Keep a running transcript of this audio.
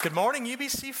Good morning,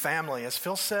 UBC family. As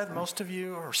Phil said, most of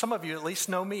you, or some of you at least,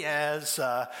 know me as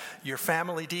your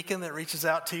family deacon that reaches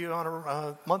out to you on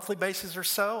a monthly basis or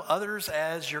so. Others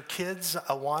as your kids'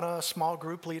 Awana small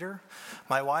group leader.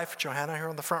 My wife, Johanna, here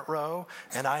on the front row,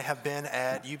 and I have been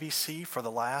at UBC for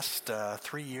the last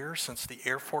 3 years since the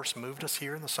Air Force moved us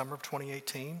here in the summer of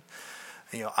 2018.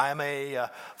 I'm a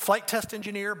flight test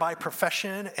engineer by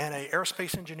profession and an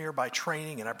aerospace engineer by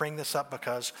training, and I bring this up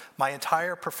because my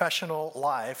entire professional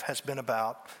life has been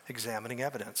about examining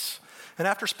evidence. And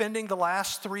after spending the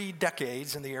last 3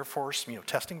 decades in the Air Force,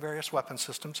 testing various weapon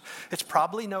systems, it's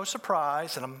probably no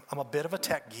surprise, and I'm a bit of a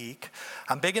tech geek.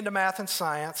 I'm big into math and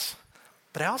science,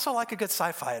 but I also like a good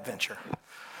sci-fi adventure.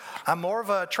 I'm more of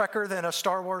a Trekker than a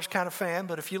Star Wars kind of fan,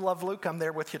 but if you love Luke, I'm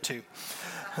there with you too.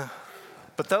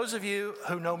 But those of you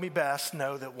who know me best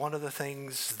know that one of the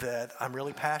things that I'm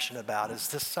really passionate about is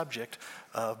this subject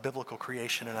of biblical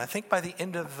creation. And I think by the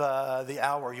end of the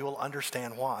hour, you will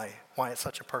understand why it's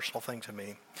such a personal thing to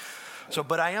me.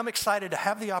 But I am excited to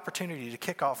have the opportunity to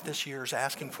kick off this year's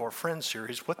Asking for a Friend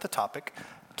series with the topic,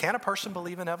 can a person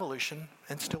believe in evolution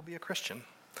and still be a Christian?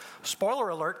 Spoiler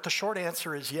alert, the short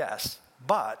answer is yes.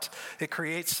 But it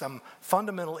creates some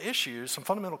fundamental issues, some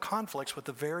fundamental conflicts with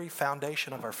the very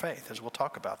foundation of our faith, as we'll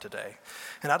talk about today.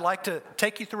 And I'd like to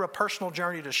take you through a personal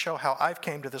journey to show how I've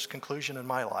came to this conclusion in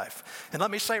my life. And let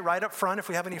me say right up front, if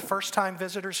we have any first-time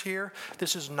visitors here,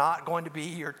 this is not going to be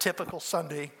your typical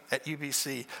Sunday at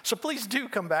UBC. So please do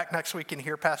come back next week and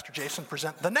hear Pastor Jason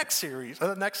present the next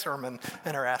sermon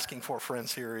in our Asking for a Friend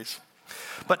series.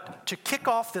 But to kick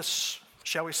off this,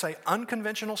 shall we say,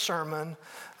 unconventional sermon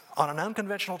on an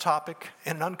unconventional topic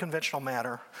in an unconventional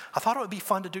manner, I thought it would be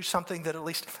fun to do something that at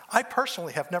least I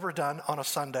personally have never done on a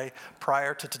Sunday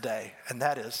prior to today, and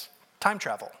that is time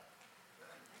travel.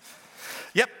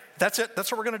 Yep, that's it.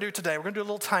 That's what we're going to do today. We're going to do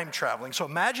a little time traveling. So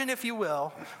imagine, if you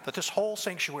will, that this whole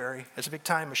sanctuary is a big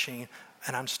time machine,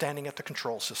 and I'm standing at the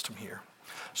control system here.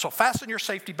 So fasten your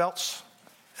safety belts,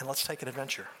 and let's take an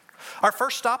adventure. Our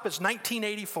first stop is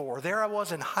 1984. There I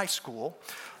was in high school,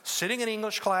 sitting in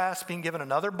English class, being given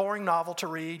another boring novel to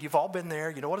read. You've all been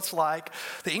there. You know what it's like.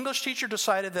 The English teacher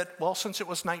decided that, since it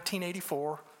was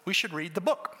 1984, we should read the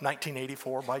book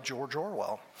 1984 by George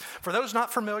Orwell. For those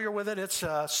not familiar with it, it's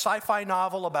a sci-fi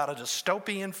novel about a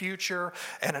dystopian future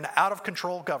and an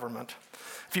out-of-control government.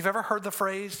 If you've ever heard the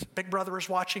phrase, Big Brother is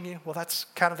watching you, that's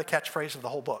kind of the catchphrase of the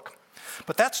whole book.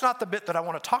 But that's not the bit that I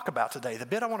want to talk about today. The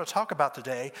bit I want to talk about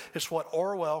today is what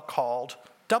Orwell called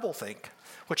doublethink,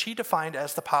 which he defined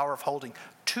as the power of holding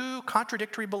 2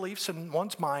 contradictory beliefs in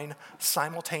one's mind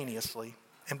simultaneously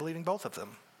and believing both of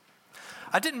them.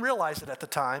 I didn't realize it at the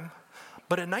time,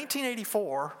 but in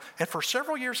 1984, and for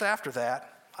several years after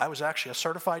that, I was actually a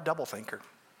certified doublethinker.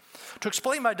 To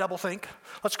explain my doublethink,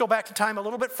 let's go back in time a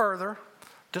little bit further,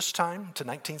 this time to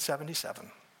 1977.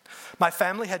 My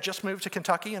family had just moved to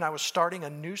Kentucky, and I was starting a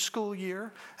new school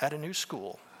year at a new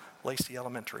school, Lacey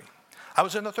Elementary. I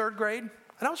was in the 3rd grade,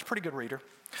 and I was a pretty good reader.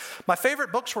 My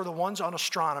favorite books were the ones on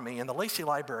astronomy, and the Lacey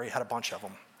Library had a bunch of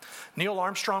them. Neil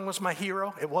Armstrong was my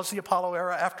hero. It was the Apollo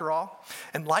era, after all.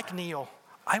 And like Neil,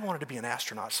 I wanted to be an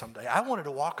astronaut someday. I wanted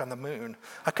to walk on the moon.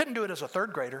 I couldn't do it as a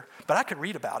 3rd grader, but I could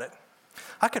read about it.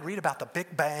 I could read about the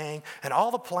Big Bang and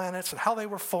all the planets and how they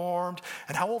were formed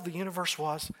and how old the universe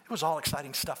was. It was all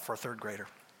exciting stuff for a 3rd grader.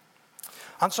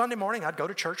 On Sunday morning, I'd go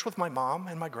to church with my mom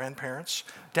and my grandparents.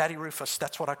 Daddy Rufus,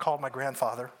 that's what I called my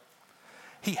grandfather.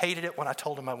 He hated it when I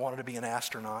told him I wanted to be an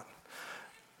astronaut.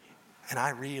 And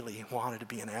I really wanted to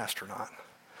be an astronaut.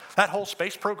 That whole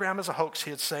space program is a hoax,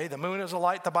 he'd say. The moon is a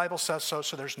light, the Bible says so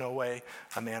there's no way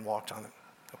a man walked on it.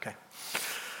 Okay.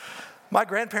 My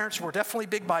grandparents were definitely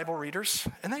big Bible readers,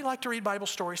 and they liked to read Bible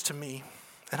stories to me,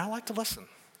 and I like to listen.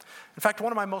 In fact,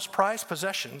 one of my most prized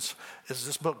possessions is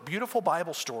this book, Beautiful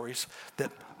Bible Stories, that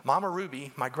Mama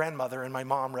Ruby, my grandmother, and my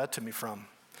mom read to me from.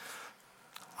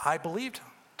 I believed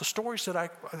the stories that I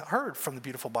heard from the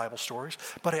Beautiful Bible Stories,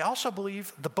 but I also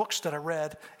believe the books that I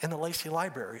read in the Lacey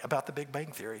Library about the Big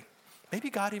Bang Theory. Maybe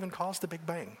God even caused the Big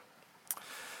Bang.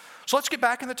 So let's get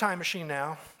back in the time machine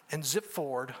now and zip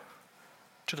forward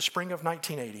to the spring of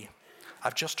 1980.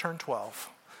 I've just turned 12.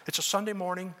 It's a Sunday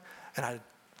morning, and I'm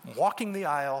walking the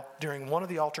aisle during one of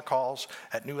the altar calls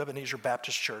at New Ebenezer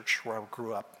Baptist Church, where I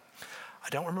grew up. I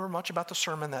don't remember much about the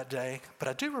sermon that day, but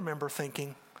I do remember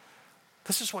thinking,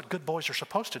 this is what good boys are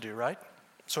supposed to do, right?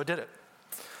 So I did it.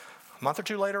 A month or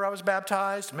 2 later, I was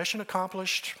baptized, mission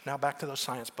accomplished. Now back to those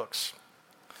science books.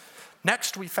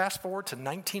 Next, we fast forward to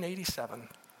 1987,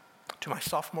 to my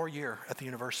sophomore year at the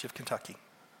University of Kentucky.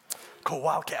 Go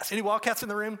Wildcats. Any Wildcats in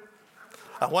the room?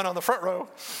 I went on the front row.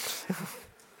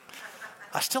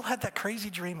 I still had that crazy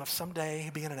dream of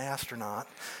someday being an astronaut,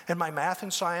 and my math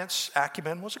and science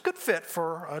acumen was a good fit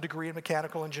for a degree in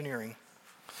mechanical engineering.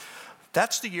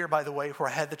 That's the year, by the way, where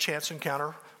I had the chance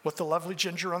encounter with the lovely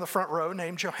ginger on the front row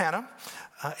named Johanna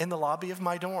in the lobby of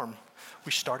my dorm.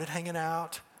 We started hanging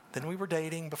out, then we were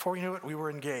dating. Before we knew it, we were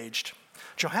engaged.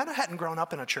 Johanna hadn't grown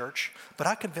up in a church, but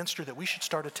I convinced her that we should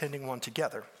start attending one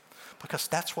together, because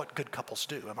that's what good couples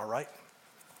do, am I right?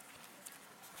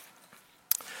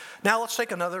 Now let's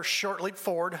take another short leap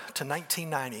forward to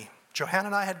 1990. Johanna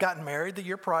and I had gotten married the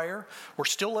year prior. We're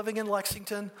still living in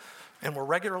Lexington, and we're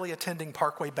regularly attending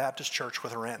Parkway Baptist Church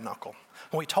with her aunt and uncle.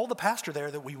 When we told the pastor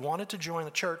there that we wanted to join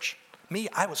the church,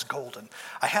 I was golden.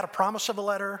 I had a promise of a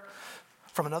letter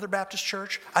from another Baptist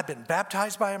church. I'd been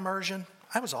baptized by immersion.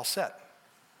 I was all set.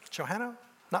 Johanna,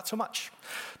 not so much.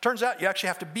 Turns out you actually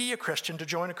have to be a Christian to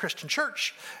join a Christian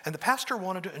church, and the pastor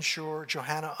wanted to ensure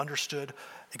Johanna understood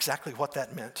exactly what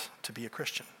that meant to be a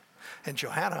Christian. And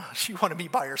Johanna, she wanted me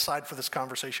by her side for this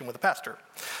conversation with the pastor.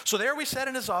 So there we sat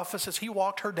in his office as he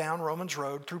walked her down Romans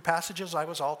Road through passages I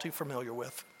was all too familiar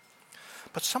with.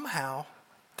 But somehow,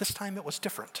 this time it was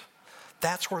different.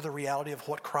 That's where the reality of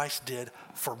what Christ did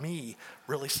for me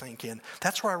really sank in.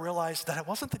 That's where I realized that I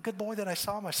wasn't the good boy that I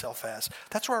saw myself as.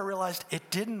 That's where I realized it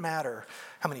didn't matter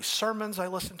how many sermons I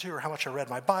listened to or how much I read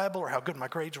my Bible or how good my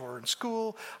grades were in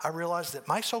school. I realized that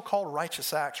my so-called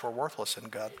righteous acts were worthless in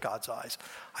God's eyes.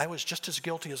 I was just as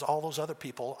guilty as all those other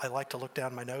people I like to look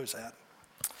down my nose at.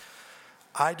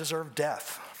 I deserved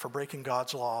death for breaking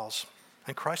God's laws.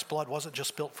 And Christ's blood wasn't just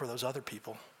spilt for those other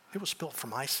people. It was spilt for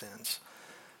my sins.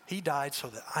 He died so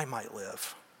that I might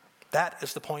live. That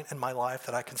is the point in my life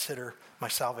that I consider my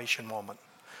salvation moment.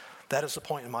 That is the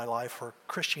point in my life where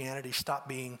Christianity stopped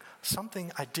being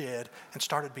something I did and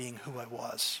started being who I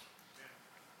was.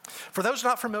 For those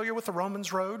not familiar with the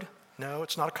Romans Road, no,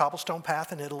 it's not a cobblestone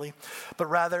path in Italy, but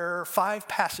rather 5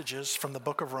 passages from the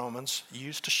book of Romans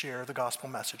used to share the gospel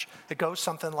message. It goes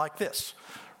something like this.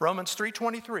 Romans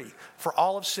 3:23, for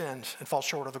all have sinned and fall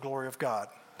short of the glory of God.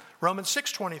 Romans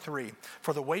 6:23,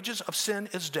 for the wages of sin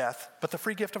is death, but the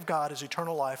free gift of God is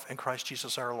eternal life in Christ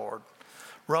Jesus our Lord.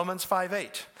 Romans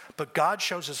 5:8, but God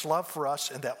shows his love for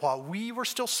us in that while we were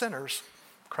still sinners,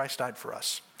 Christ died for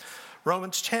us.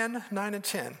 Romans 10:9 and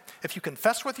 10, if you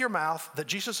confess with your mouth that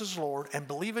Jesus is Lord and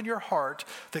believe in your heart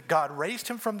that God raised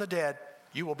him from the dead,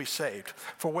 you will be saved.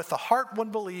 For with the heart one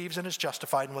believes and is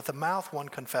justified, and with the mouth one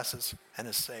confesses and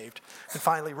is saved. And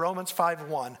finally, Romans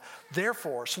 5:1,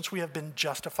 therefore, since we have been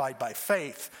justified by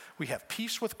faith, we have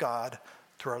peace with God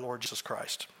through our Lord Jesus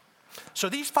Christ. So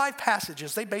these 5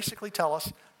 passages, they basically tell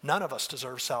us none of us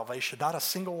deserve salvation, not a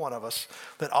single one of us,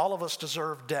 that all of us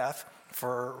deserve death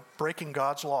for breaking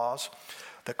God's laws,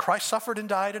 that Christ suffered and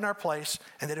died in our place,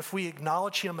 and that if we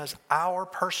acknowledge him as our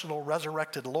personal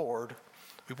resurrected Lord,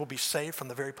 we will be saved from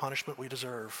the very punishment we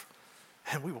deserve,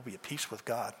 and we will be at peace with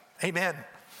God. Amen.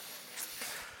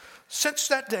 Since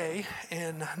that day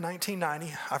in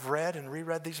 1990, I've read and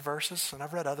reread these verses, and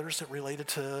I've read others that related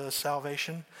to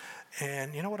salvation.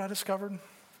 And you know what I discovered?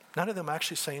 None of them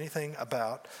actually say anything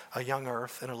about a young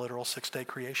earth and a literal 6-day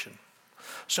creation.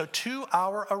 So to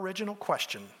our original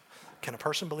question, can a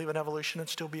person believe in evolution and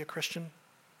still be a Christian?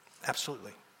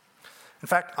 Absolutely. In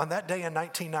fact, on that day in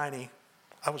 1990,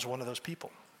 I was one of those people.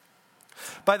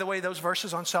 By the way, those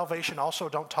verses on salvation also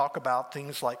don't talk about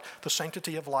things like the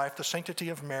sanctity of life, the sanctity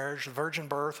of marriage, the virgin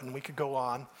birth, and we could go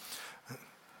on.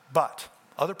 But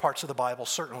other parts of the Bible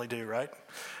certainly do, right?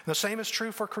 And the same is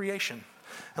true for creation.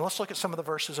 And let's look at some of the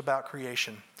verses about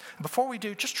creation. And before we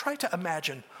do, just try to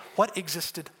imagine what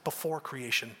existed before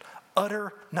creation.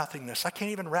 Utter nothingness. I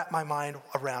can't even wrap my mind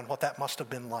around what that must have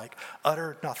been like.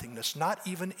 Utter nothingness, not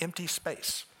even empty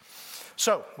space.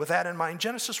 So, with that in mind,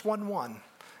 Genesis 1:1,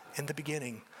 in the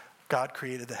beginning, God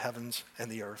created the heavens and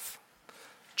the earth.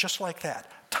 Just like that,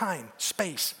 time,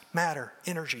 space, matter,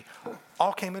 energy,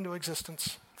 all came into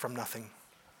existence from nothing.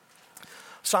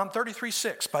 Psalm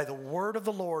 33:6, by the word of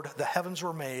the Lord the heavens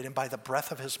were made, and by the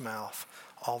breath of his mouth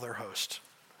all their host.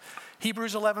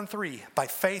 Hebrews 11:3, by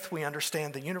faith we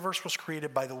understand the universe was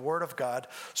created by the word of God,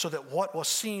 so that what was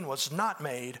seen was not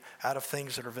made out of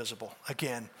things that are visible.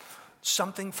 Again,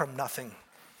 something from nothing.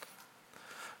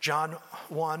 John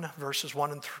 1, verses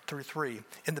 1 through 3.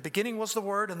 In the beginning was the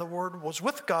Word, and the Word was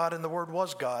with God, and the Word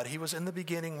was God. He was in the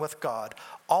beginning with God.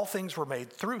 All things were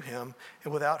made through him,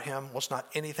 and without him was not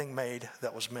anything made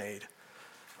that was made.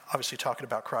 Obviously talking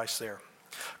about Christ there.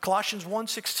 Colossians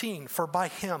 1:16, for by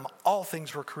him all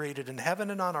things were created in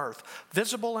heaven and on earth,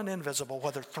 visible and invisible,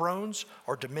 whether thrones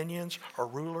or dominions or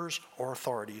rulers or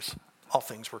authorities. All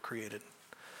things were created.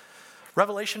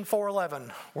 Revelation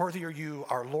 4:11, worthy are you,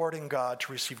 our Lord and God,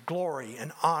 to receive glory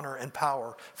and honor and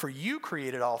power, for you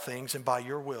created all things, and by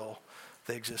your will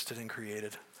they existed and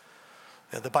created.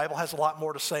 The Bible has a lot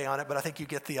more to say on it, but I think you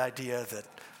get the idea that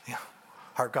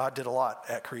our God did a lot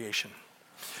at creation.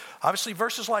 Obviously,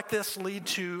 verses like this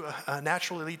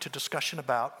naturally lead to discussion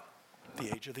about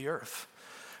the age of the earth.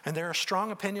 And there are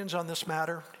strong opinions on this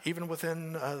matter, even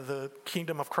within the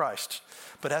kingdom of Christ.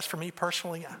 But as for me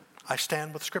personally, I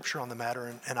stand with Scripture on the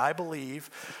matter, and I believe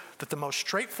that the most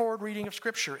straightforward reading of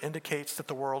Scripture indicates that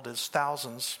the world is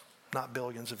thousands, not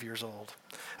billions of years old.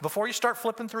 Before you start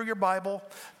flipping through your Bible,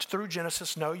 through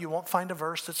Genesis, no, you won't find a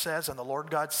verse that says, and the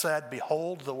Lord God said,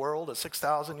 behold, the world is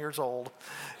 6,000 years old.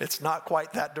 It's not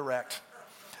quite that direct.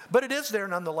 But it is there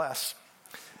nonetheless.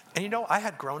 And I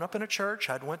had grown up in a church.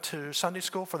 I'd went to Sunday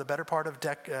school for the better part of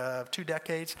 2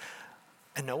 decades,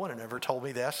 and no one had ever told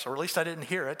me this, or at least I didn't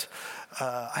hear it.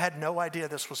 I had no idea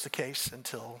this was the case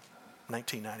until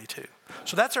 1992.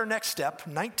 So that's our next step,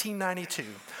 1992.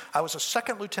 I was a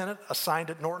second lieutenant assigned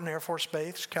at Norton Air Force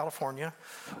Base, California,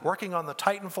 working on the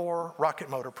Titan IV rocket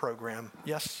motor program.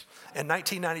 Yes, in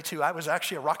 1992, I was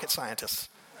actually a rocket scientist.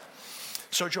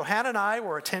 So Johanna and I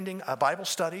were attending a Bible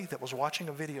study that was watching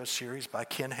a video series by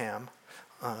Ken Ham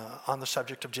on the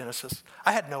subject of Genesis.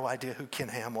 I had no idea who Ken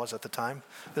Ham was at the time.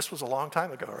 This was a long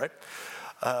time ago,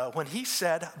 right? When he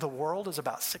said the world is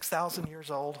about 6,000 years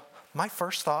old, my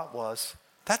first thought was,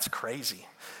 that's crazy.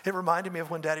 It reminded me of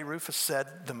when Daddy Rufus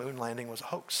said the moon landing was a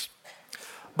hoax.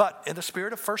 But in the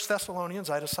spirit of 1 Thessalonians,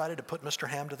 I decided to put Mr.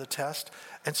 Ham to the test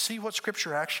and see what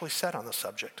Scripture actually said on the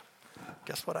subject.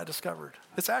 Guess what I discovered?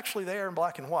 It's actually there in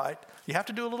black and white. You have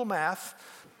to do a little math,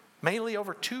 mainly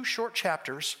over 2 short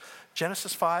chapters,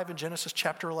 Genesis 5 and Genesis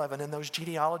chapter 11, in those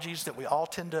genealogies that we all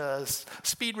tend to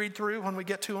speed read through when we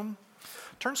get to them.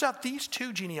 Turns out these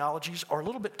 2 genealogies are a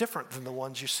little bit different than the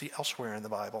ones you see elsewhere in the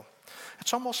Bible.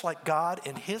 It's almost like God,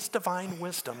 in his divine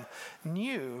wisdom,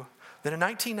 knew that in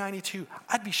 1992,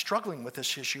 I'd be struggling with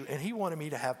this issue, and he wanted me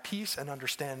to have peace and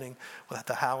understanding with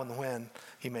the how and the when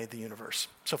he made the universe.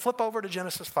 So flip over to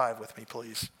Genesis 5 with me,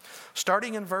 please.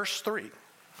 Starting in verse 3.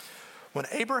 When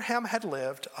Abraham had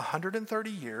lived 130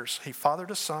 years, he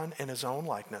fathered a son in his own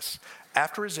likeness,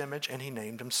 after his image, and he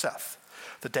named him Seth.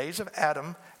 The days of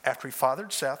Adam, after he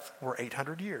fathered Seth, were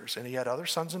 800 years, and he had other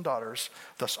sons and daughters.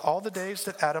 Thus all the days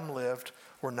that Adam lived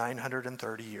were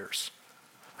 930 years.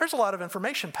 There's a lot of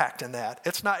information packed in that.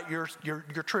 It's not your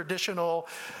traditional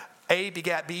A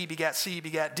begat B, begat C,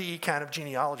 begat D kind of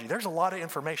genealogy. There's a lot of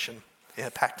information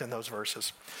packed in those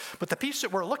verses. But the piece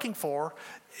that we're looking for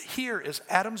here is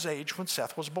Adam's age when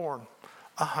Seth was born,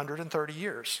 130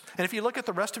 years. And if you look at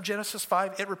the rest of Genesis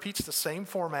 5, it repeats the same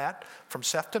format from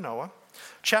Seth to Noah.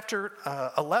 Chapter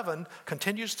 11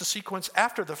 continues the sequence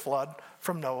after the flood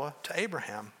from Noah to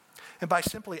Abraham. And by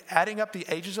simply adding up the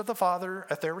ages of the father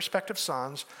at their respective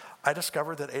sons, I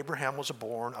discovered that Abraham was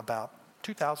born about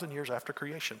 2,000 years after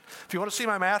creation. If you want to see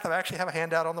my math, I actually have a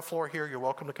handout on the floor here. You're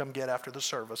welcome to come get after the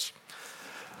service.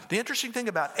 The interesting thing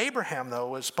about Abraham,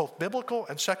 though, is both biblical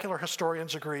and secular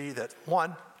historians agree that,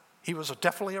 1, he was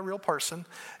definitely a real person,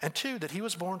 and 2, that he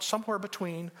was born somewhere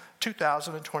between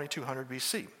 2000 and 2200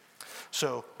 BC.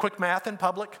 So quick math in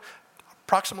public,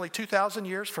 approximately 2,000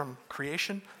 years from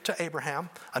creation to Abraham,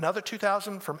 another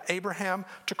 2,000 from Abraham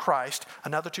to Christ,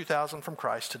 another 2,000 from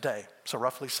Christ today. So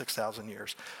roughly 6,000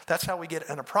 years. That's how we get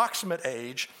an approximate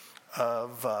age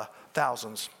of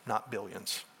thousands, not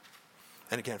billions.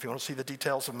 And again, if you want to see the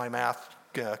details of my math,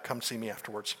 come see me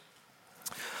afterwards.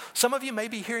 Some of you may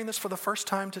be hearing this for the first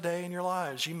time today in your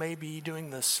lives. You may be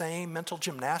doing the same mental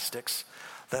gymnastics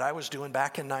that I was doing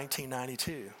back in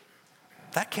 1992.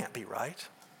 That can't be right.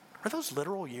 Are those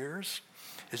literal years?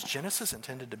 Is Genesis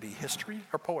intended to be history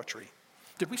or poetry?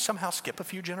 Did we somehow skip a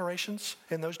few generations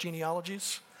in those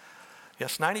genealogies?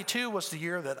 Yes, 92 was the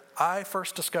year that I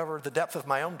first discovered the depth of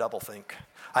my own doublethink.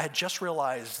 I had just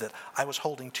realized that I was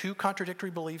holding 2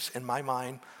 contradictory beliefs in my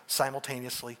mind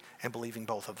simultaneously and believing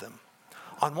both of them.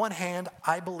 On one hand,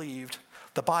 I believed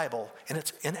the Bible in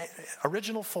its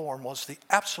original form was the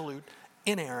absolute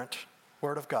inerrant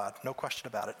Word of God, no question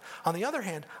about it. On the other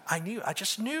hand, I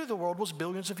just knew the world was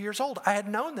billions of years old. I had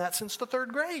known that since the 3rd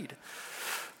grade.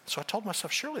 So I told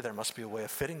myself, surely there must be a way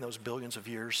of fitting those billions of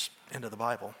years into the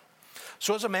Bible.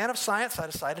 So as a man of science, I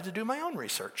decided to do my own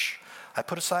research. I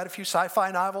put aside a few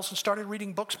sci-fi novels and started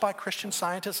reading books by Christian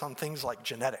scientists on things like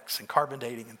genetics and carbon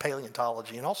dating and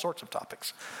paleontology and all sorts of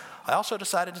topics. I also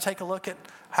decided to take a look at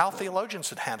how theologians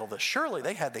had handled this. Surely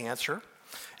they had the answer.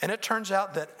 And it turns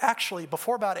out that actually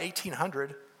before about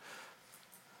 1800,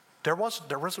 there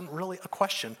wasn't really a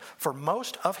question. For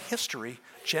most of history,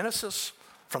 Genesis,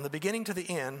 from the beginning to the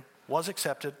end, was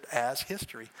accepted as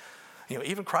history.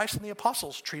 Even Christ and the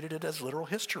apostles treated it as literal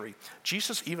history.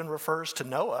 Jesus even refers to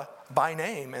Noah by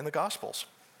name in the Gospels.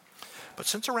 But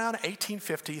since around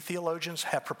 1850, theologians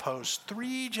have proposed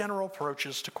three general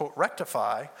approaches to, quote,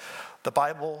 rectify the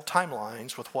Bible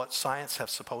timelines with what science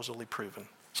has supposedly proven.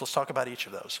 So let's talk about each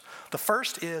of those. The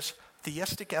first is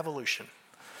theistic evolution.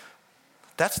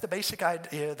 That's the basic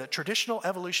idea that traditional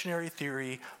evolutionary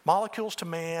theory, molecules to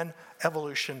man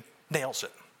evolution, nails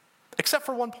it. Except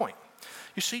for one point.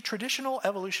 You see, traditional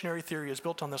evolutionary theory is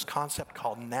built on this concept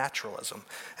called naturalism.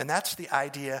 And that's the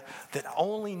idea that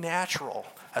only natural,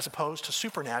 as opposed to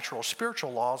supernatural,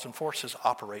 spiritual laws and forces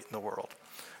operate in the world.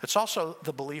 It's also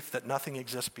the belief that nothing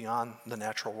exists beyond the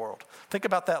natural world. Think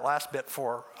about that last bit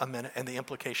for a minute and the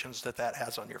implications that that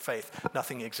has on your faith.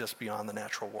 Nothing exists beyond the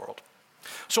natural world.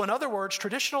 So in other words,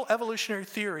 traditional evolutionary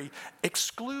theory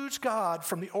excludes God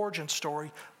from the origin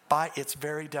story by its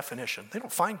very definition. They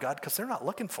don't find God because they're not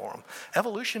looking for him.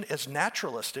 Evolution is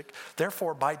naturalistic,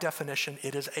 therefore by definition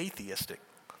it is atheistic.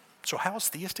 So how is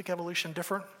theistic evolution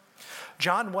different?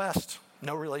 John West,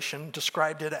 no relation,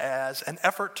 described it as an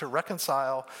effort to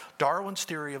reconcile Darwin's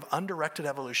theory of undirected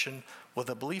evolution with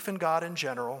a belief in God in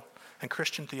general and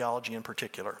Christian theology in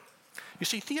particular. You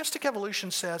see, theistic evolution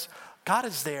says God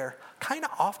is there, kind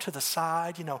of off to the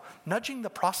side, nudging the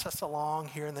process along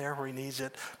here and there where he needs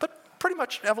it, but pretty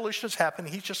much evolution has happened.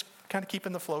 He's just kind of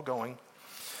keeping the flow going.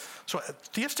 So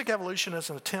theistic evolution is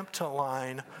an attempt to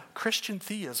align Christian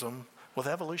theism with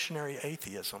evolutionary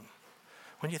atheism.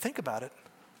 When you think about it,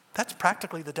 that's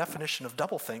practically the definition of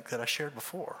doublethink that I shared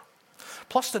before.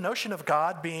 Plus the notion of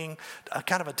God being a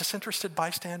kind of a disinterested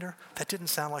bystander, that didn't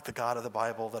sound like the God of the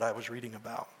Bible that I was reading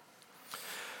about.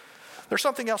 There's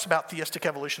something else about theistic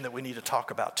evolution that we need to talk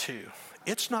about too.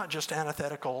 It's not just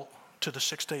antithetical to the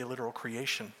six-day literal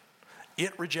creation.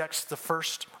 It rejects the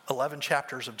first 11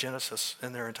 chapters of Genesis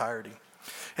in their entirety.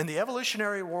 In the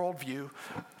evolutionary worldview,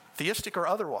 theistic or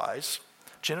otherwise,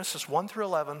 Genesis 1 through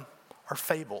 11 are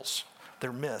fables.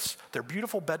 They're myths. They're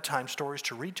beautiful bedtime stories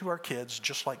to read to our kids,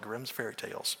 just like Grimm's fairy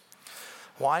tales.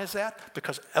 Why is that?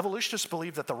 Because evolutionists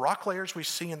believe that the rock layers we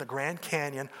see in the Grand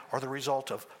Canyon are the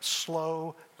result of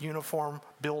slow, uniform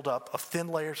buildup of thin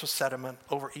layers of sediment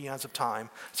over eons of time.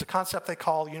 It's a concept they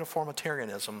call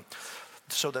uniformitarianism,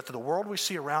 so that the world we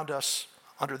see around us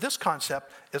under this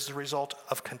concept is the result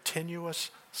of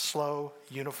continuous, slow,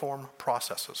 uniform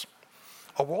processes.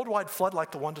 A worldwide flood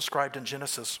like the one described in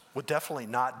Genesis would definitely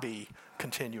not be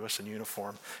continuous and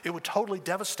uniform. It would totally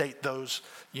devastate those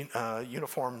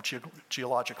uniform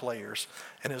geologic layers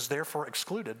and is therefore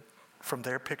excluded from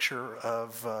their picture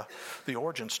of the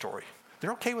origin story.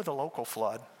 They're okay with a local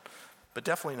flood, but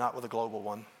definitely not with a global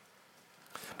one.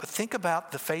 But think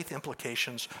about the faith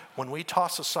implications when we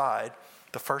toss aside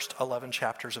the first 11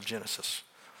 chapters of Genesis.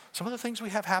 Some of the things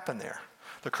we have happen there.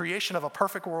 The creation of a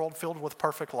perfect world filled with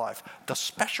perfect life. The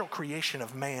special creation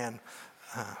of man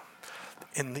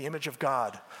in the image of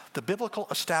God. The biblical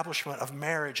establishment of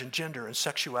marriage and gender and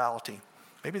sexuality.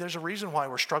 Maybe there's a reason why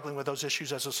we're struggling with those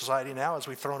issues as a society now as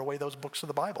we've thrown away those books of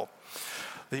the Bible.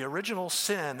 The original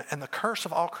sin and the curse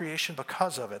of all creation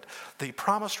because of it. The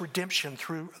promised redemption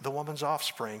through the woman's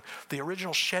offspring. The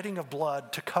original shedding of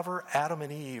blood to cover Adam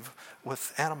and Eve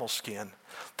with animal skin.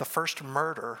 The first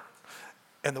murder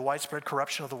and the widespread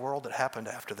corruption of the world that happened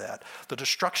after that. The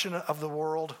destruction of the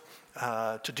world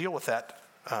to deal with that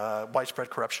widespread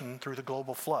corruption through the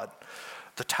global flood.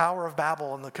 The Tower of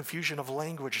Babel and the confusion of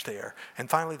language there. And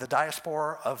finally, the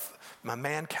diaspora of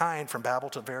mankind from Babel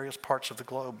to various parts of the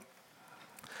globe.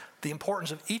 The importance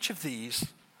of each of these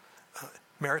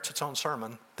merits its own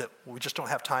sermon that we just don't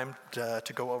have time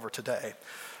to go over today.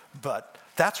 But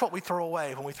that's what we throw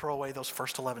away when we throw away those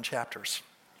first 11 chapters.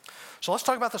 So let's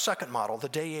talk about the second model, the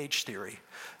day-age theory.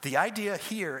 The idea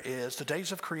here is the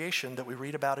days of creation that we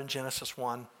read about in Genesis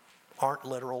 1 aren't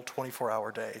literal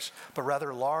 24-hour days, but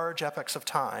rather large epochs of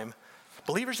time.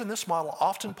 Believers in this model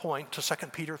often point to 2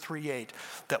 Peter 3:8,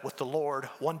 that with the Lord,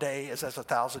 one day is as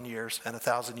 1,000 years, and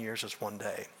 1,000 years is one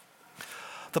day.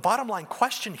 The bottom line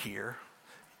question here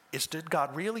is, did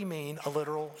God really mean a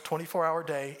literal 24-hour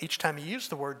day each time he used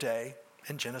the word day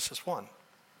in Genesis 1?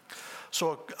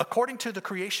 So according to the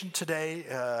Creation Today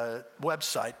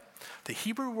website, the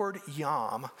Hebrew word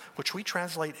yom, which we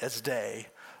translate as day,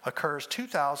 occurs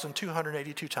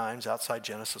 2,282 times outside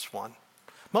Genesis 1.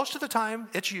 Most of the time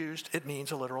it's used, it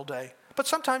means a literal day, but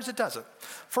sometimes it doesn't.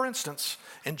 For instance,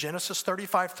 in Genesis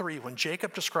 35:3, when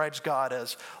Jacob describes God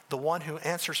as the one who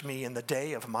answers me in the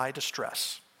day of my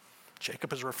distress,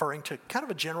 Jacob is referring to kind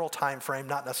of a general time frame,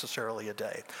 not necessarily a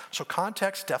day. So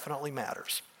context definitely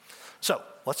matters. So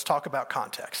let's talk about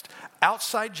context.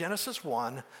 Outside Genesis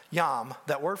 1, Yom,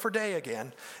 that word for day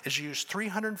again, is used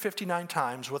 359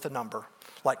 times with a number,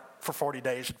 like for 40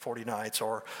 days and 40 nights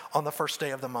or on the first day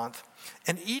of the month.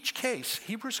 In each case,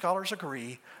 Hebrew scholars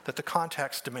agree that the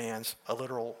context demands a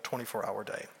literal 24-hour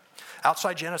day.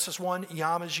 Outside Genesis 1,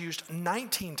 Yom is used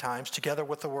 19 times together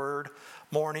with the word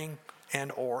morning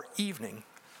and or evening,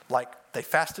 like they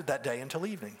fasted that day until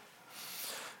evening.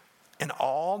 In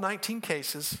all 19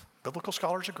 cases, biblical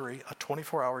scholars agree a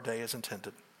 24-hour day is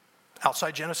intended.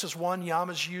 Outside Genesis 1, Yom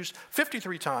is used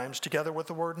 53 times together with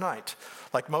the word night,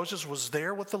 like Moses was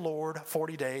there with the Lord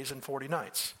 40 days and 40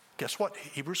 nights. Guess what?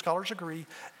 Hebrew scholars agree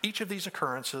each of these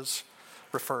occurrences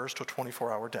refers to a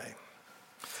 24-hour day.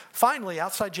 Finally,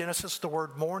 outside Genesis, the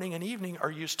word morning and evening are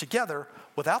used together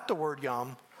without the word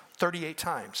Yom 38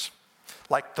 times,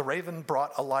 like the raven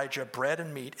brought Elijah bread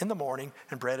and meat in the morning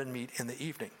and bread and meat in the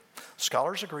evening.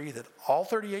 Scholars agree that all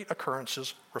 38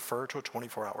 occurrences refer to a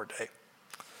 24-hour day.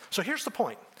 So here's the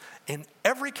point. In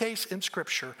every case in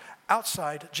Scripture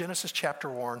outside Genesis chapter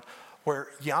 1, where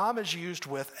Yom is used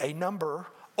with a number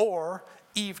or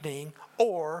evening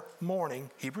or morning,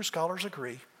 Hebrew scholars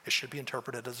agree it should be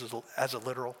interpreted as a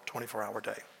literal 24-hour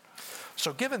day.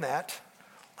 So given that,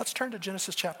 let's turn to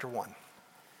Genesis chapter 1.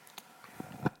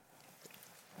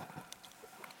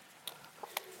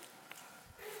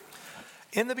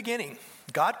 In the beginning,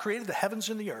 God created the heavens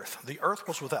and the earth. The earth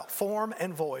was without form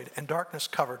and void, and darkness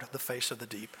covered the face of the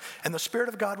deep. And the Spirit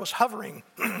of God was hovering,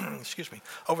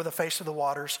 over the face of the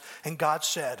waters. And God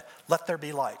said, "Let there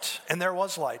be light." And there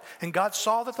was light. And God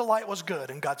saw that the light was good,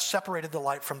 and God separated the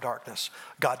light from darkness.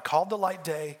 God called the light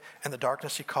day, and the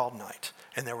darkness he called night.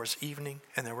 And there was evening,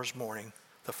 and there was morning,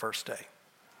 the first day.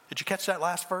 Did you catch that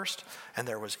last verse? And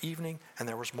there was evening, and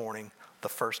there was morning, the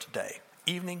first day.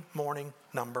 Evening, morning,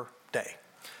 number, day.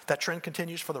 That trend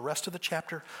continues for the rest of the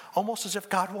chapter, almost as if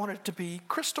God wanted it to be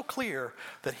crystal clear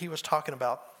that he was talking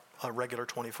about a regular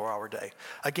 24-hour day.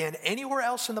 Again, anywhere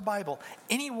else in the Bible,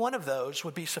 any one of those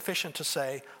would be sufficient to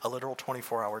say a literal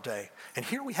 24-hour day. And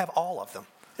here we have all of them.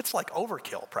 It's like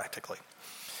overkill, practically.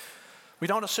 We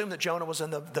don't assume that Jonah was in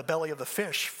the belly of the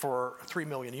fish for 3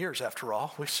 million years, after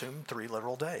all. We assume 3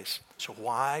 literal days. So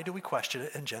why do we question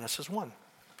it in Genesis 1?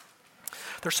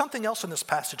 There's something else in this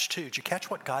passage too. Did you catch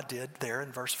what God did there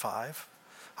in verse 5?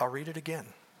 I'll read it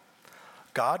again.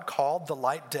 God called the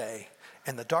light day,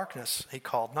 and the darkness he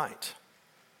called night.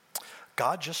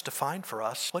 God just defined for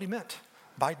us what he meant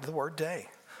by the word day.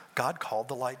 God called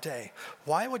the light day.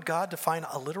 Why would God define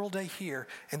a literal day here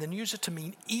and then use it to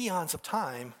mean eons of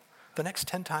time the next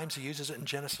 10 times he uses it in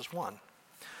Genesis 1?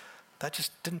 That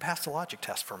just didn't pass the logic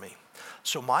test for me.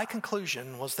 So my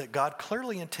conclusion was that God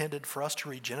clearly intended for us to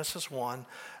read Genesis 1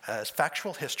 as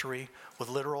factual history with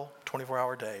literal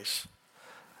 24-hour days.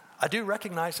 I do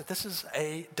recognize that this is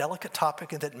a delicate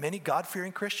topic and that many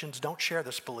God-fearing Christians don't share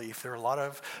this belief. There are a lot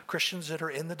of Christians that are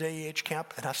in the day-age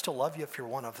camp, and I still love you if you're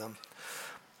one of them.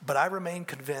 But I remain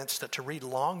convinced that to read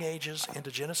long ages into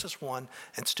Genesis 1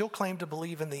 and still claim to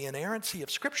believe in the inerrancy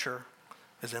of Scripture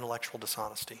is intellectual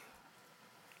dishonesty.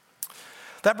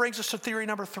 That brings us to theory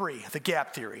number 3, the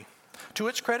gap theory. To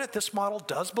its credit, this model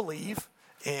does believe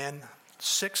in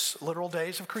 6 literal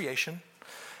days of creation.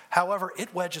 However,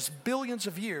 it wedges billions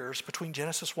of years between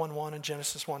Genesis 1:1 and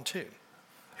Genesis 1:2.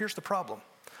 Here's the problem.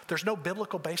 There's no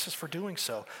biblical basis for doing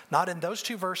so, not in those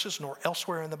 2 verses nor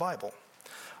elsewhere in the Bible.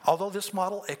 Although this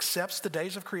model accepts the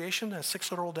days of creation as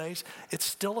 6 literal days, it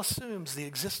still assumes the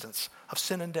existence of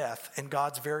sin and death in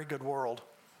God's very good world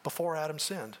before Adam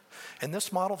sinned. In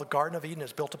this model, the Garden of Eden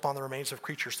is built upon the remains of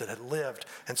creatures that had lived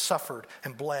and suffered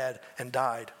and bled and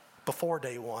died before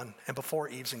day 1 and before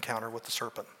Eve's encounter with the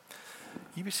serpent.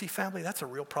 UBC family, that's a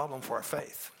real problem for our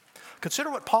faith. Consider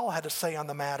what Paul had to say on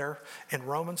the matter in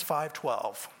Romans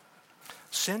 5:12.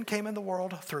 Sin came in the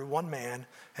world through one man,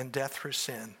 and death through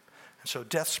sin. And so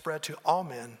death spread to all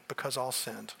men because all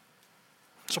sinned.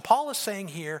 So Paul is saying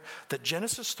here that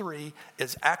Genesis 3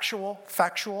 is actual,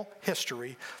 factual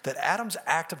history, that Adam's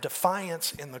act of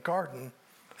defiance in the garden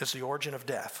is the origin of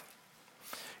death.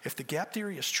 If the gap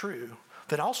theory is true,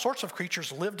 then all sorts of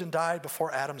creatures lived and died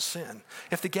before Adam's sin.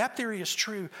 If the gap theory is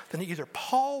true, then either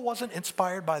Paul wasn't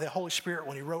inspired by the Holy Spirit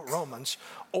when he wrote Romans,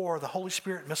 or the Holy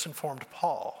Spirit misinformed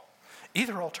Paul.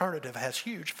 Either alternative has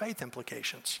huge faith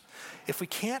implications. If we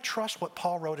can't trust what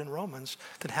Paul wrote in Romans,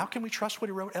 then how can we trust what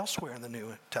he wrote elsewhere in the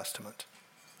New Testament?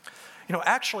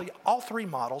 Actually, all 3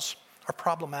 models are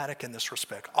problematic in this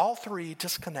respect. All 3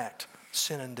 disconnect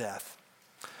sin and death.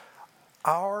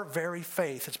 Our very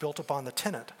faith is built upon the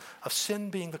tenet of sin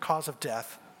being the cause of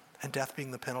death and death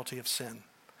being the penalty of sin.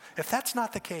 If that's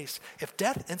not the case, if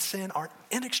death and sin aren't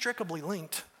inextricably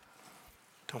linked,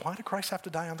 then why did Christ have to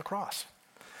die on the cross?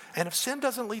 And if sin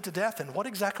doesn't lead to death, then what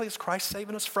exactly is Christ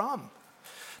saving us from?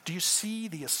 Do you see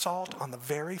the assault on the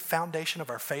very foundation of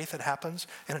our faith that happens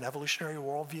in an evolutionary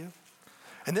worldview?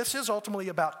 And this is ultimately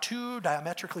about two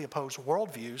diametrically opposed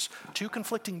worldviews, two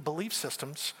conflicting belief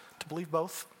systems. To believe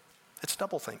both, it's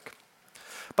doublethink.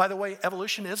 By the way,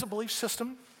 evolution is a belief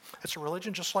system. It's a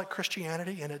religion just like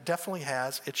Christianity, and it definitely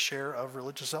has its share of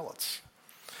religious zealots.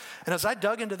 And as I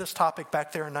dug into this topic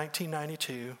back there in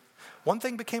 1992, one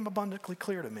thing became abundantly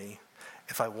clear to me.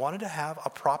 If I wanted to have a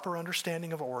proper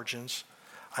understanding of origins,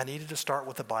 I needed to start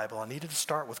with the Bible. I needed to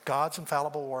start with God's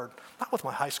infallible word, not with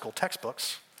my high school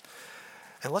textbooks.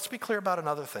 And let's be clear about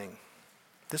another thing.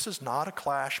 This is not a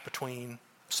clash between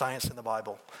science and the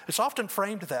Bible. It's often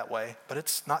framed that way, but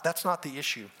that's not the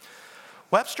issue.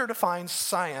 Webster defines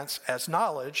science as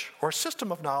knowledge or a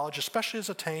system of knowledge, especially as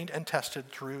attained and tested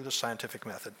through the scientific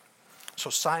method. So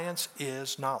science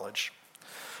is knowledge.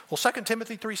 Well, 2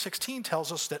 Timothy 3:16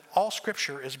 tells us that all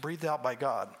scripture is breathed out by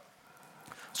God.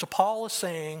 So Paul is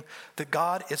saying that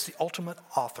God is the ultimate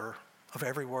author of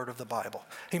every word of the Bible.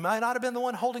 He might not have been the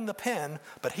one holding the pen,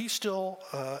 but he still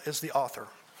is the author.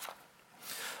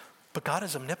 But God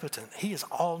is omnipotent. He is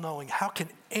all-knowing. How can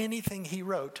anything he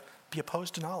wrote be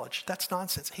opposed to knowledge? That's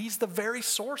nonsense. He's the very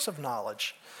source of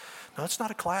knowledge. Now, it's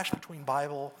not a clash between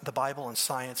the Bible and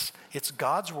science. It's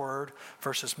God's word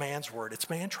versus man's word. It's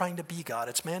man trying to be God.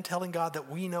 It's man telling God that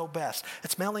we know best.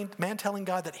 It's man telling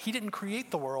God that he didn't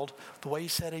create the world the way he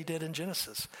said he did in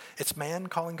Genesis. It's man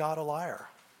calling God a liar.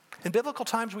 In biblical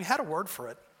times, we had a word for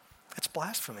it. It's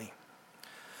blasphemy.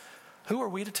 Who are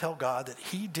we to tell God that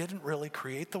he didn't really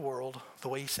create the world the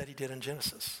way he said he did in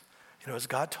Genesis? As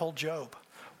God told Job,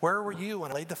 where were you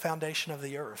when I laid the foundation of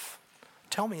the earth?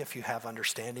 Tell me if you have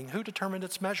understanding. Who determined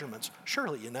its measurements?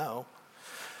 Surely you know.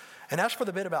 And as for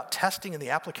the bit about testing and the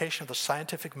application of the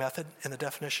scientific method in the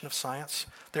definition of science,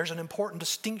 there's an important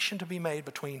distinction to be made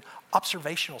between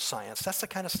observational science. That's the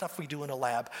kind of stuff we do in a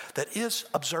lab that is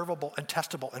observable and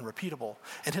testable and repeatable.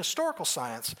 And historical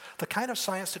science, the kind of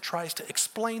science that tries to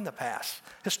explain the past.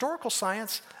 Historical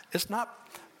science is not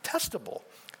testable.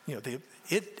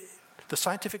 The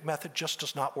scientific method just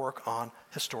does not work on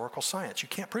historical science. You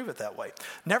can't prove it that way.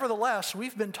 Nevertheless,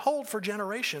 we've been told for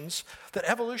generations that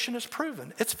evolution is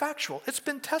proven. It's factual. It's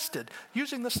been tested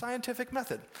using the scientific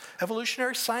method.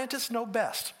 Evolutionary scientists know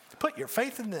best. Put your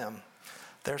faith in them.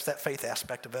 There's that faith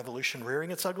aspect of evolution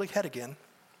rearing its ugly head again.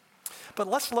 But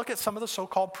let's look at some of the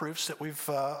so-called proofs that we've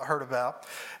heard about.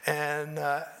 And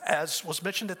as was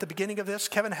mentioned at the beginning of this,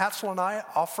 Kevin Hatzel and I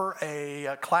offer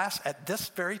a class at this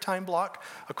very time block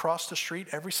across the street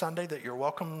every Sunday that you're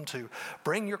welcome to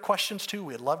bring your questions to.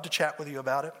 We'd love to chat with you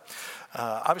about it.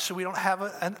 Obviously, we don't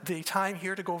have the time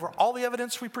here to go over all the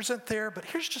evidence we present there, but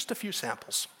here's just a few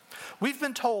samples. We've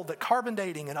been told that carbon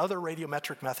dating and other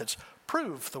radiometric methods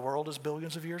prove the world is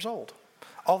billions of years old.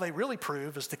 All they really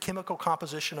prove is the chemical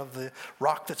composition of the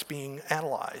rock that's being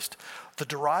analyzed. The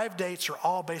derived dates are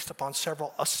all based upon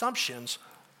several assumptions,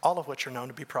 all of which are known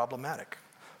to be problematic.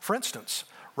 For instance,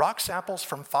 rock samples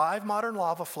from 5 modern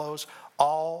lava flows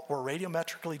all were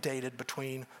radiometrically dated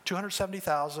between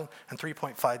 270,000 and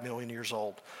 3.5 million years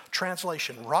old.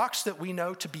 Translation, rocks that we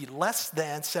know to be less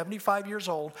than 75 years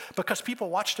old because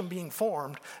people watched them being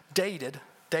formed, dated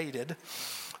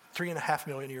 3.5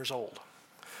 million years old.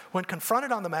 When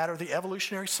confronted on the matter, the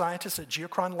evolutionary scientists at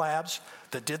Geochron Labs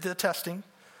that did the testing,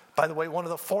 by the way, one of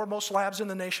the foremost labs in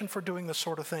the nation for doing this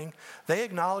sort of thing, they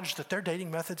acknowledged that their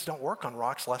dating methods don't work on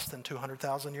rocks less than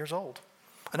 200,000 years old.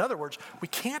 In other words, we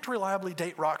can't reliably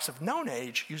date rocks of known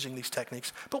age using these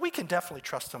techniques, but we can definitely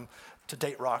trust them to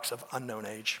date rocks of unknown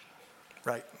age,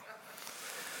 right?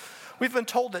 We've been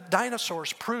told that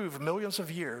dinosaurs prove millions of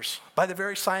years by the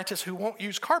very scientists who won't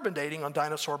use carbon dating on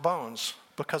dinosaur bones,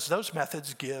 because those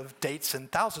methods give dates in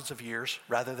thousands of years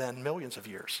rather than millions of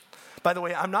years. By the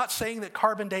way, I'm not saying that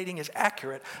carbon dating is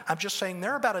accurate. I'm just saying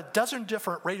there are about a dozen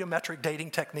different radiometric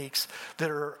dating techniques that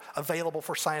are available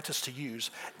for scientists to use,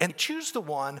 and choose the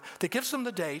one that gives them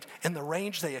the date in the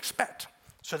range they expect.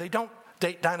 So they don't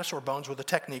date dinosaur bones with a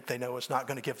technique they know is not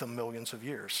going to give them millions of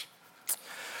years.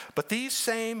 But these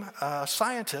same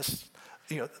scientists,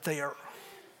 they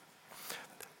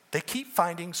keep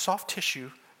finding soft tissue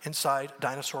inside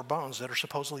dinosaur bones that are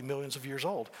supposedly millions of years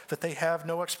old, that they have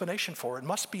no explanation for. It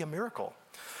must be a miracle.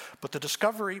 But the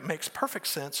discovery makes perfect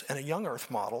sense in a young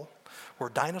Earth model where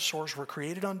dinosaurs were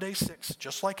created on day 6,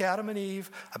 just like Adam and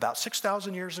Eve, about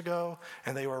 6,000 years ago,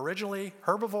 and they were originally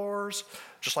herbivores,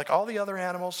 just like all the other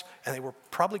animals, and they were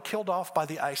probably killed off by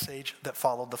the ice age that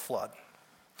followed the flood.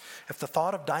 If the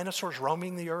thought of dinosaurs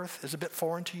roaming the earth is a bit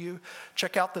foreign to you,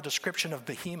 check out the description of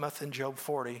Behemoth in Job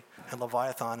 40 and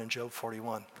Leviathan in Job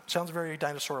 41. Sounds very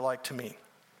dinosaur-like to me.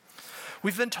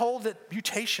 We've been told that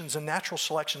mutations and natural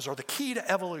selections are the key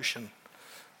to evolution,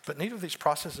 but neither of these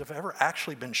processes have ever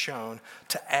actually been shown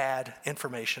to add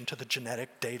information to the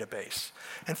genetic database.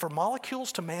 And for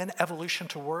molecules to man evolution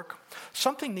to work,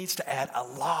 something needs to add a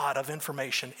lot of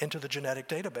information into the genetic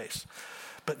database.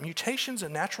 But mutations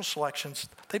and natural selections,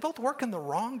 they both work in the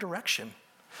wrong direction.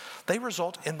 They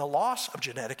result in the loss of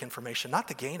genetic information, not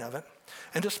the gain of it.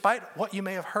 And despite what you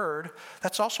may have heard,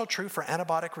 that's also true for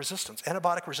antibiotic resistance.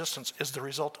 Antibiotic resistance is the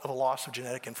result of a loss of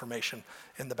genetic information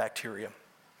in the bacteria.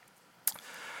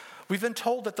 We've been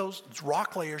told that those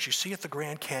rock layers you see at the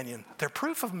Grand Canyon, they're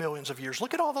proof of millions of years.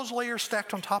 Look at all those layers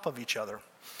stacked on top of each other.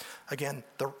 Again,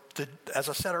 as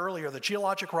I said earlier, the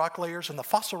geologic rock layers and the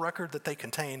fossil record that they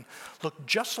contain look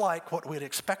just like what we'd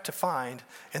expect to find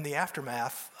in the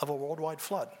aftermath of a worldwide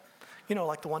flood. You know,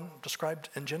 like the one described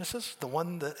in Genesis, the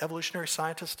one that evolutionary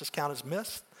scientists discount as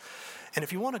myth. And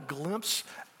if you want a glimpse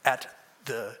at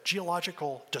the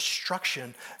geological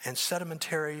destruction and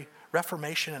sedimentary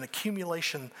reformation and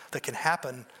accumulation that can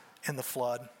happen in the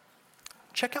flood,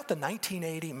 check out the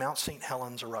 1980 Mount St.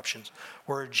 Helens eruptions,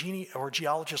 where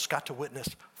geologists got to witness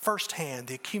firsthand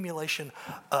the accumulation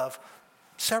of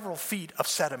several feet of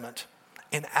sediment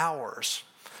in hours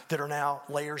that are now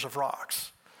layers of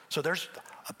rocks. So there's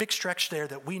a big stretch there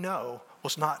that we know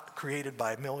was not created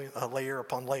by layer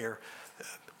upon layer.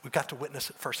 We've got to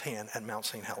witness it firsthand at Mount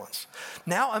St. Helens.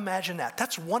 Now imagine that.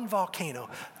 That's one volcano.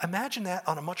 Imagine that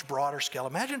on a much broader scale.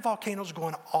 Imagine volcanoes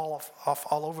going off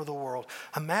all over the world.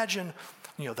 Imagine,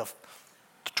 the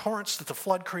torrents that the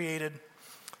flood created.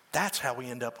 That's how we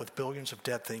end up with billions of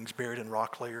dead things buried in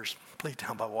rock layers, laid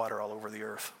down by water all over the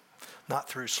earth, not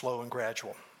through slow and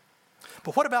gradual.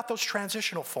 But what about those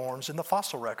transitional forms in the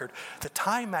fossil record that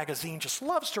Time magazine just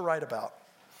loves to write about?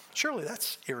 Surely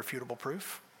that's irrefutable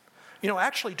proof.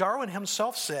 Actually, Darwin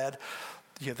himself said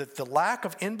that the lack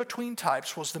of in-between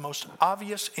types was the most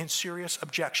obvious and serious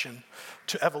objection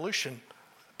to evolution,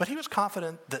 but he was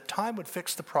confident that time would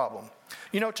fix the problem.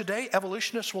 Today,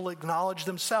 evolutionists will acknowledge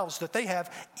themselves that they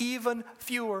have even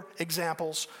fewer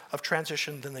examples of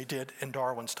transition than they did in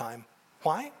Darwin's time.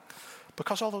 Why?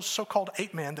 Because all those so-called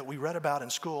ape men that we read about in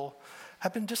school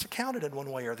have been discounted in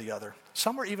one way or the other.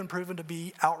 Some were even proven to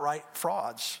be outright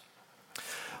frauds.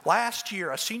 Last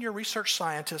year, a senior research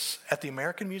scientist at the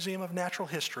American Museum of Natural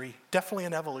History, definitely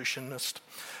an evolutionist,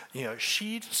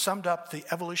 she summed up the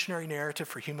evolutionary narrative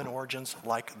for human origins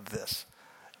like this.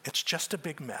 It's just a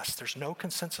big mess. There's no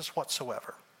consensus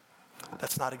whatsoever.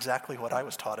 That's not exactly what I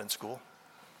was taught in school.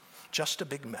 Just a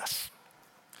big mess.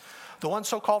 The one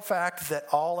so-called fact that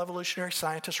all evolutionary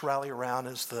scientists rally around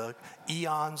is the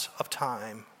eons of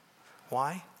time.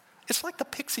 Why? It's like the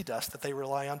pixie dust that they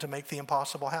rely on to make the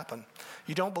impossible happen.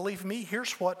 You don't believe me?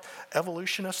 Here's what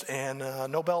evolutionist and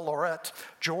Nobel laureate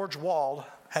George Wald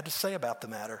had to say about the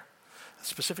matter,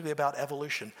 specifically about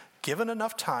evolution. Given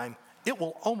enough time, it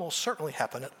will almost certainly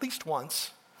happen at least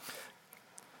once.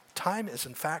 Time is,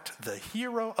 in fact, the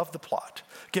hero of the plot.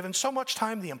 Given so much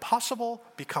time, the impossible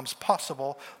becomes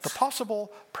possible, the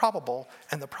possible probable,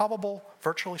 and the probable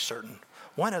virtually certain.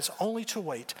 One has only to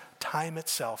wait. Time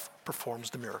itself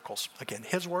performs the miracles. Again,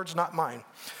 his words, not mine.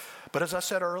 But as I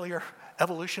said earlier,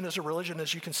 evolution is a religion,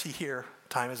 as you can see here.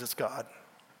 Time is its God.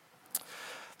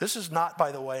 This is not,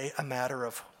 by the way, a matter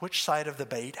of which side of the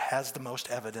debate has the most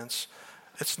evidence.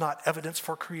 It's not evidence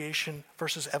for creation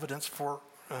versus evidence for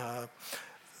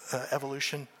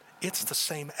evolution. It's the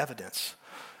same evidence.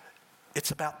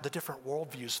 It's about the different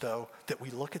worldviews, though, that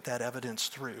we look at that evidence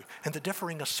through, and the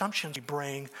differing assumptions we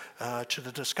bring to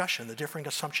the discussion, the differing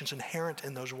assumptions inherent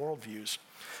in those worldviews.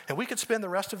 And we could spend the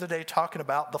rest of the day talking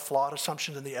about the flawed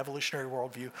assumptions in the evolutionary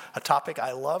worldview, a topic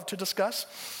I love to discuss.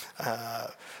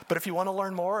 But if you want to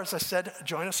learn more, as I said,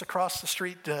 join us across the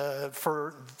street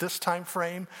for this time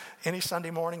frame any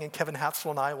Sunday morning, and Kevin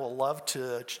Hatzel and I will love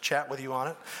to chat with you on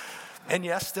it. And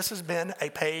yes, this has been a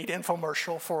paid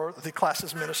infomercial for the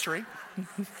Classes Ministry.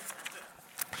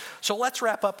 So let's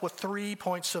wrap up with 3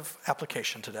 points of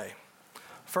application today.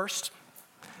 First,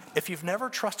 if you've never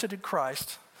trusted in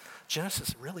Christ,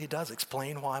 Genesis really does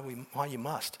explain why you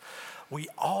must. We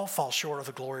all fall short of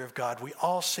the glory of God. We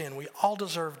all sin. We all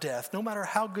deserve death. No matter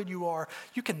how good you are,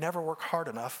 you can never work hard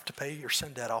enough to pay your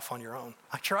sin debt off on your own.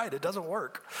 I tried. It doesn't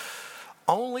work.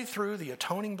 Only through the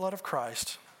atoning blood of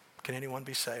Christ can anyone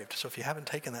be saved. So if you haven't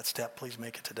taken that step, please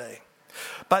make it today.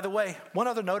 By the way, one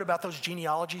other note about those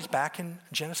genealogies back in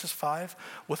Genesis 5,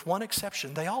 with one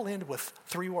exception, they all end with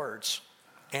 3 words,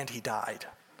 and he died.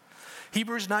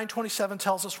 Hebrews 9:27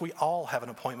 tells us we all have an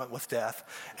appointment with death,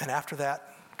 and after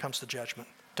that comes the judgment.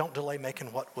 Don't delay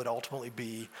making what would ultimately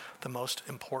be the most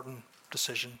important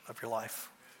decision of your life.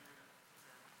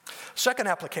 Second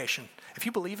application, if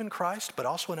you believe in Christ but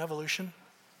also in evolution,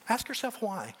 ask yourself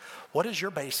why. What is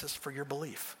your basis for your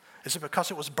belief? Is it because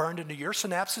it was burned into your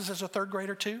synapses as a third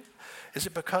grader too? Is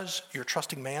it because you're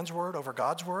trusting man's word over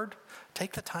God's word?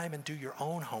 Take the time and do your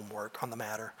own homework on the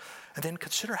matter. And then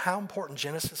consider how important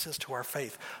Genesis is to our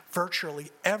faith. Virtually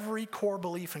every core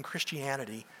belief in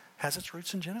Christianity has its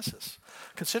roots in Genesis.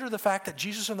 Consider the fact that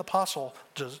Jesus and the apostle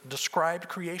described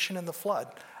creation and the flood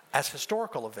as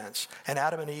historical events and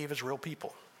Adam and Eve as real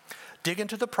people. Dig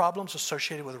into the problems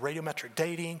associated with radiometric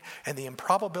dating and the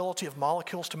improbability of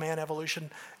molecules to man evolution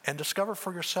and discover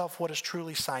for yourself what is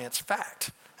truly science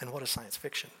fact and what is science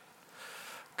fiction.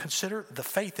 Consider the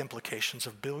faith implications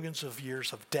of billions of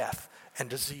years of death and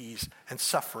disease and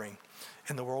suffering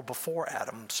in the world before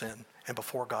Adam's sin and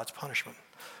before God's punishment.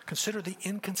 Consider the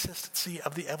inconsistency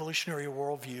of the evolutionary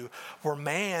worldview where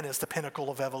man is the pinnacle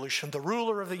of evolution, the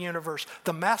ruler of the universe,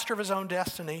 the master of his own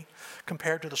destiny,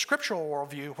 compared to the scriptural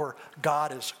worldview where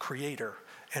God is creator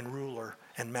and ruler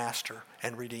and master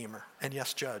and redeemer and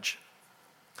yes, judge.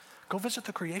 Go visit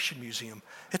the Creation Museum.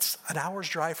 It's an hour's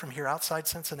drive from here outside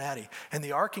Cincinnati, and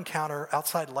the Ark Encounter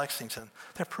outside Lexington.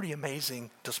 They're pretty amazing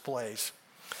displays.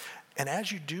 And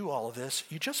as you do all of this,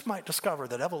 you just might discover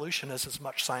that evolution is as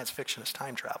much science fiction as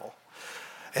time travel.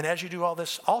 And as you do all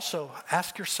this, also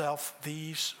ask yourself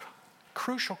these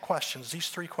crucial questions, these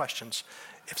three questions.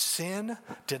 If sin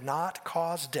did not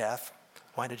cause death,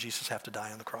 why did Jesus have to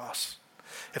die on the cross?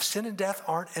 If sin and death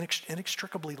aren't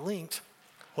inextricably linked,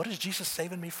 what is Jesus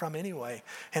saving me from anyway?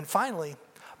 And finally,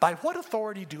 by what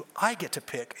authority do I get to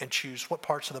pick and choose what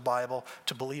parts of the Bible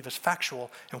to believe as factual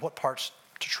and what parts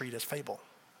to treat as fable?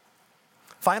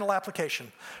 Final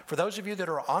application. For those of you that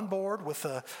are on board with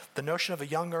the notion of a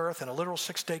young earth and a literal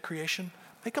 6-day creation,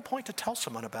 make a point to tell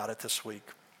someone about it this week.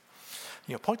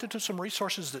 Point them to some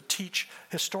resources that teach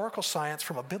historical science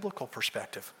from a biblical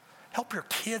perspective. Help your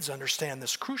kids understand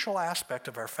this crucial aspect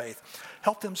of our faith.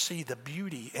 Help them see the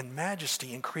beauty and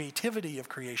majesty and creativity of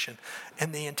creation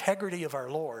and the integrity of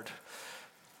our Lord.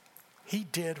 He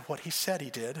did what he said he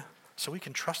did, so we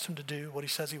can trust him to do what he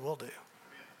says he will do.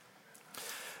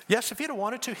 Yes, if he'd have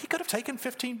wanted to, he could have taken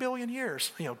 15 billion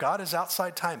years. God is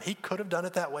outside time. He could have done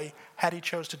it that way had he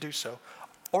chose to do so.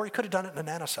 Or he could have done it in a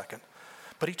nanosecond.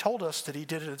 But he told us that he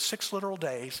did it in 6 literal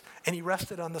days, and he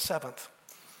rested on the 7th.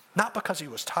 Not because he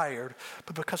was tired,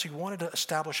 but because he wanted to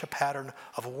establish a pattern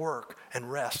of work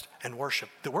and rest and worship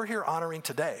that we're here honoring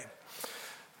today.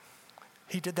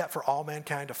 He did that for all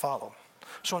mankind to follow.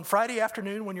 So on Friday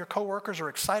afternoon, when your coworkers are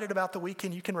excited about the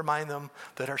weekend, you can remind them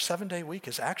that our 7-day week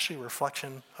is actually a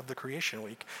reflection of the creation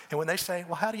week. And when they say,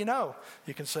 well, how do you know?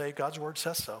 You can say, God's word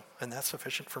says so, and that's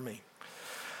sufficient for me.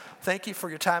 Thank you for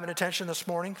your time and attention this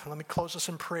morning. Let me close this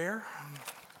in prayer.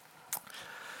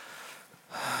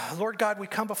 Lord God, we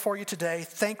come before you today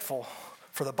thankful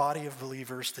for the body of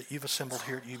believers that you've assembled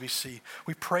here at UBC.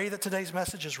 We pray that today's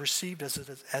message is received as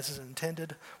is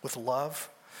intended with love.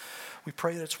 We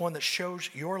pray that it's one that shows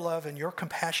your love and your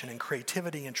compassion and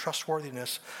creativity and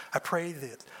trustworthiness. I pray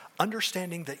that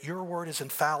understanding that your word is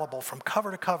infallible from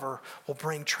cover to cover will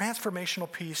bring transformational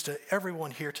peace to everyone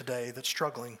here today that's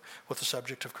struggling with the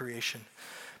subject of creation.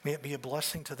 May it be a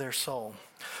blessing to their soul.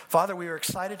 Father, we are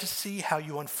excited to see how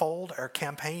you unfold our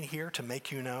campaign here to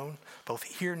make you known, both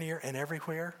here, near, and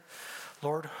everywhere.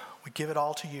 Lord, we give it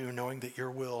all to you, knowing that your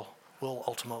will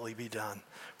ultimately be done.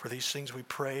 For these things we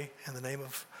pray in the name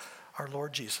of our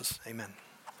Lord Jesus. Amen.